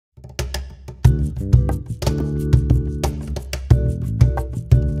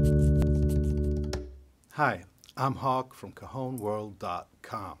Hi, I'm Hawk from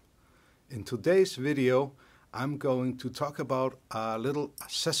CajonWorld.com. In today's video, I'm going to talk about a little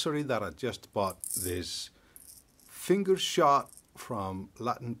accessory that I just bought, this finger shot from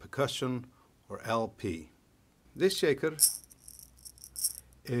Latin Percussion, or LP. This shaker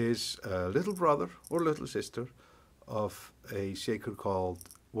is a little brother or little sister of a shaker called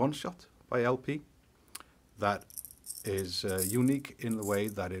One Shot by LP that is unique in the way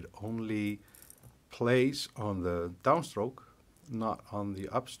that it only plays on the downstroke, not on the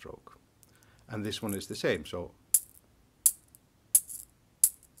upstroke. And this one is the same. So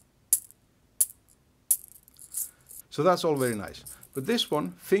that's all very nice. But this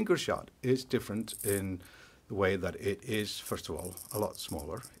one, finger shot, is different in the way that it is, first of all, a lot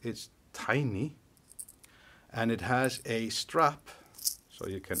smaller. It's tiny, and it has a strap, so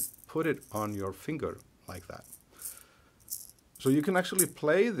you can put it on your finger like that. So you can actually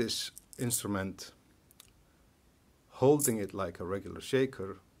play this instrument holding it like a regular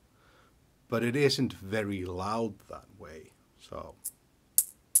shaker, but it isn't very loud that way. So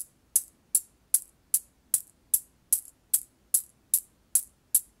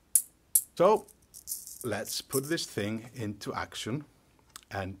let's put this thing into action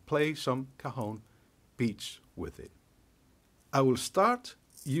and play some Cajon beats with it. I will start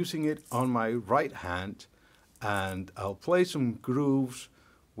using it on my right hand, and I'll play some grooves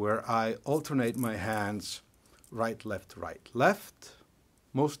where I alternate my hands right, left,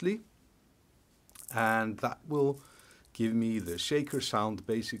 mostly. And that will give me the shaker sound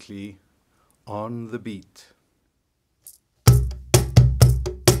basically on the beat.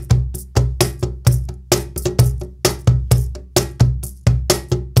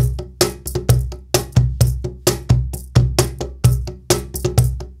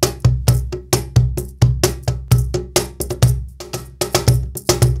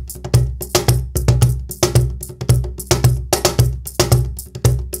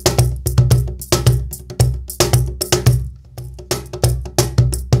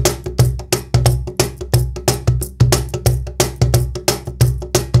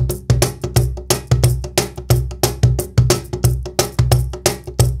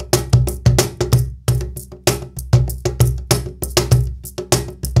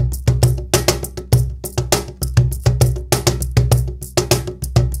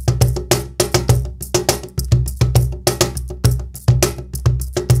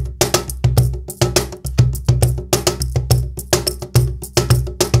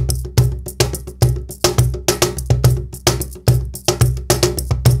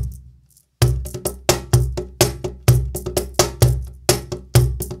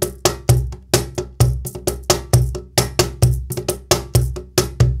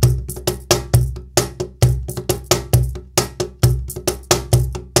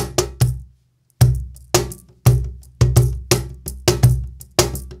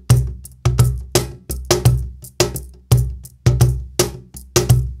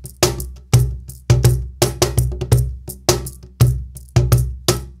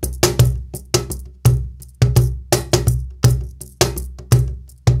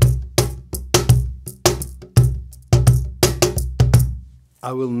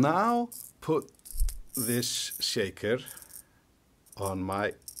 I will now put this shaker on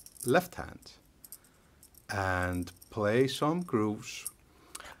my left hand and play some grooves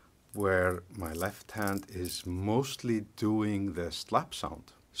where my left hand is mostly doing the slap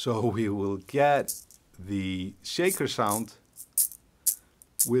sound. So we will get the shaker sound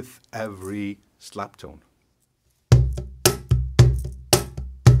with every slap tone.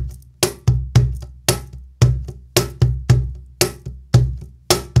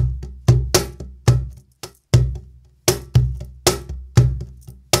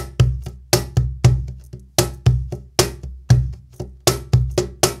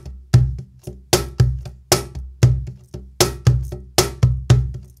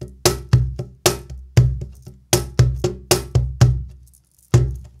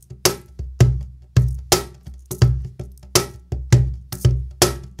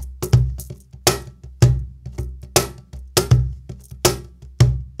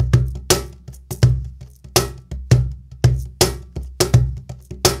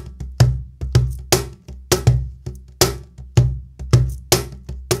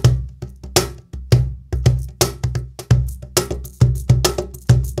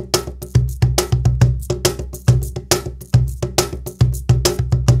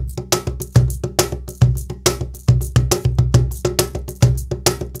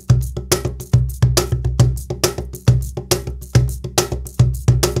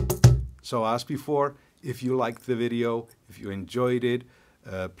 So as before, if you liked the video, if you enjoyed it,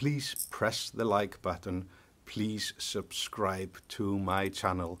 please press the like button. Please subscribe to my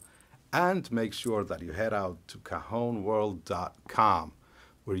channel and make sure that you head out to cajonworld.com,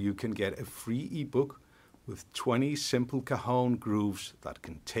 where you can get a free ebook with 20 simple cajon grooves that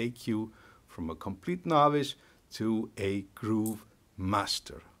can take you from a complete novice to a groove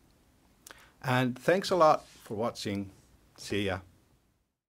master. And thanks a lot for watching. See ya.